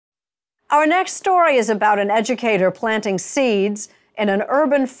Our next story is about an educator planting seeds in an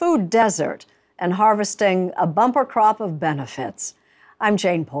urban food desert and harvesting a bumper crop of benefits. I'm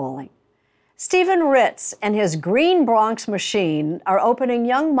Jane Pauley. Stephen Ritz and his Green Bronx machine are opening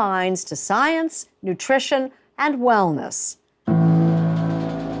young minds to science, nutrition, and wellness.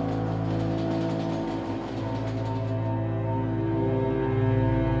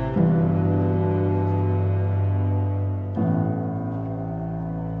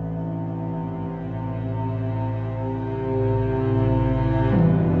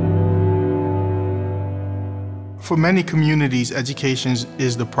 For many communities, education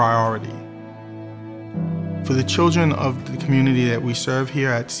is the priority. For the children of the community that we serve here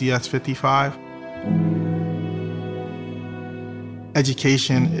at CS 55,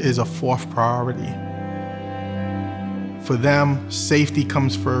 education is a fourth priority. For them, safety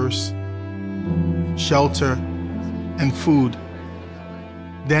comes first, shelter, and food.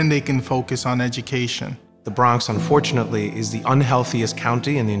 Then they can focus on education. The Bronx, unfortunately, is the unhealthiest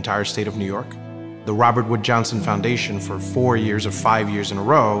county in the entire state of New York. The Robert Wood Johnson Foundation, for 4 years or 5 years in a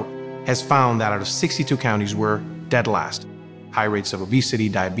row, has found that out of 62 counties, we're dead last. High rates of obesity,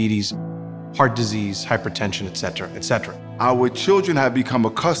 diabetes, heart disease, hypertension, et cetera, et cetera. Our children have become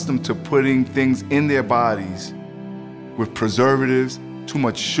accustomed to putting things in their bodies with preservatives, too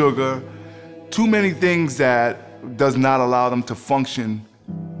much sugar, too many things that does not allow them to function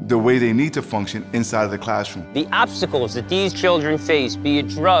the way they need to function inside of the classroom. The obstacles that these children face, be it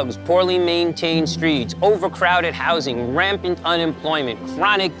drugs, poorly maintained streets, overcrowded housing, rampant unemployment,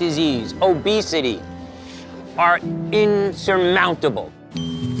 chronic disease, obesity, are insurmountable.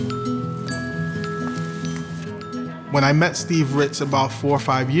 When I met Steve Ritz about 4 or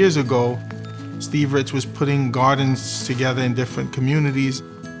 5 years ago, Steve Ritz was putting gardens together in different communities.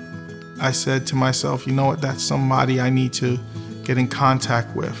 I said to myself, you know what, that's somebody I need to get in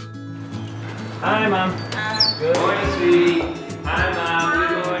contact with. Hi, Mom. Good morning, sweetie. Hi, Mom.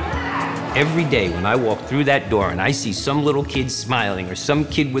 Good morning. Every day when I walk through that door and I see some little kid smiling, or some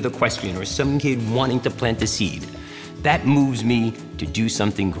kid with a question, or some kid wanting to plant a seed, that moves me to do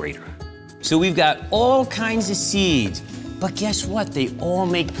something greater. So we've got all kinds of seeds, but guess what? They all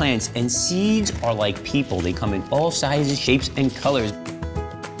make plants, and seeds are like people. They come in all sizes, shapes, and colors.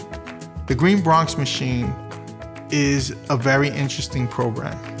 The Green Bronx machine is a very interesting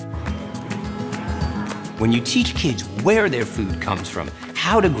program. When you teach kids where their food comes from,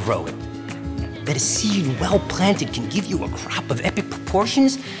 how to grow it, that a seed well planted can give you a crop of epic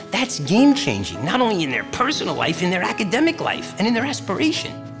proportions, that's game-changing, not only in their personal life, in their academic life, and in their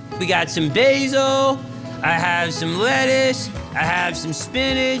aspiration. We got some basil, I have some lettuce, I have some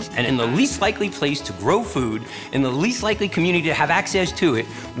spinach, and in the least likely place to grow food, in the least likely community to have access to it,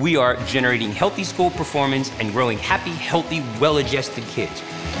 we are generating healthy school performance and growing happy, healthy, well-adjusted kids.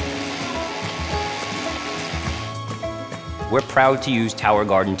 We're proud to use Tower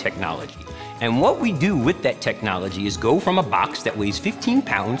Garden technology. And what we do with that technology is go from a box that weighs 15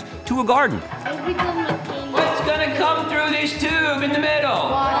 pounds to a garden. What's gonna come through this tube in the middle?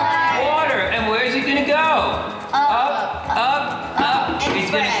 Water. And where's it gonna go? Up, up, up. It's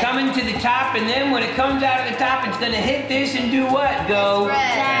gonna come into the top, and then when it comes out of the top, it's gonna hit this and do what? Go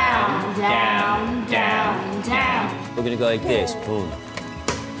down, down, down, down. We're gonna go like this, boom.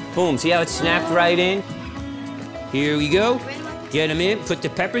 Boom, see how it snapped right in? Here we go. Get them in, put the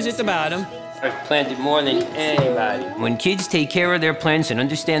peppers at the bottom. I've planted more than anybody. When kids take care of their plants and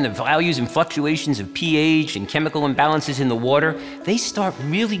understand the values and fluctuations of pH and chemical imbalances in the water, they start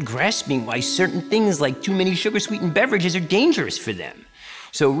really grasping why certain things like too many sugar-sweetened beverages are dangerous for them.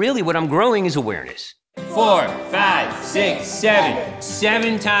 So really what I'm growing is awareness. 4, 5, 6, 7.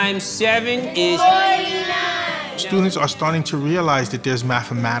 7 times 7 is 49. Students are starting to realize that there's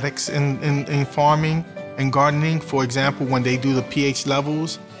mathematics in farming and gardening. For example, when they do the pH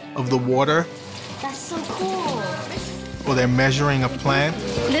levels of the water. That's so cool. Or they're measuring a plant.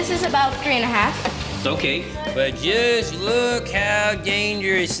 This is about 3.5. Okay, but just look how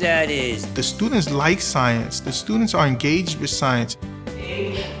dangerous that is. The students like science. The students are engaged with science.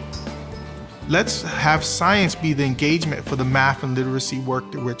 Let's have science be the engagement for the math and literacy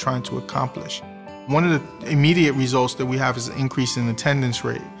work that we're trying to accomplish. One of the immediate results that we have is an increase in attendance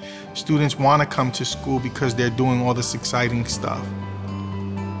rate. Students want to come to school because they're doing all this exciting stuff.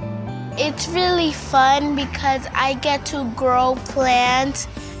 It's really fun because I get to grow plants,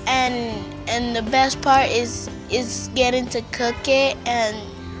 and the best part is getting to cook it and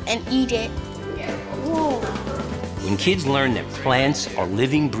eat it. Whoa. When kids learn that plants are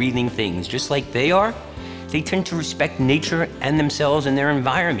living, breathing things just like they are, they tend to respect nature and themselves and their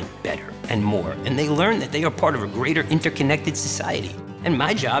environment better and more. And they learn that they are part of a greater interconnected society. And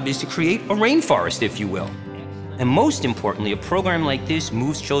my job is to create a rainforest, if you will. And most importantly, a program like this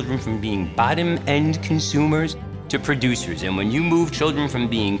moves children from being bottom-end consumers to producers. And when you move children from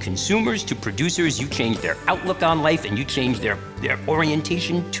being consumers to producers, you change their outlook on life and you change their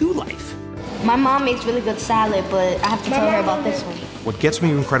orientation to life. My mom makes really good salad, but I have to tell her about this one. What gets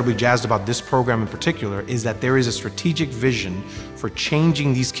me incredibly jazzed about this program in particular is that there is a strategic vision for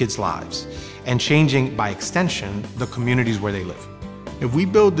changing these kids' lives and changing, by extension, the communities where they live. If we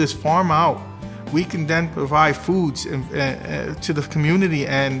build this farm out, we can then provide foods to the community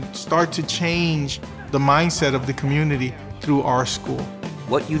and start to change the mindset of the community through our school.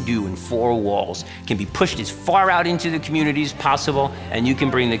 What you do in 4 walls can be pushed as far out into the community as possible, and you can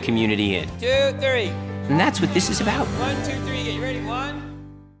bring the community in. 2, 3. And that's what this is about. 1, 2, 3, get you ready? 1.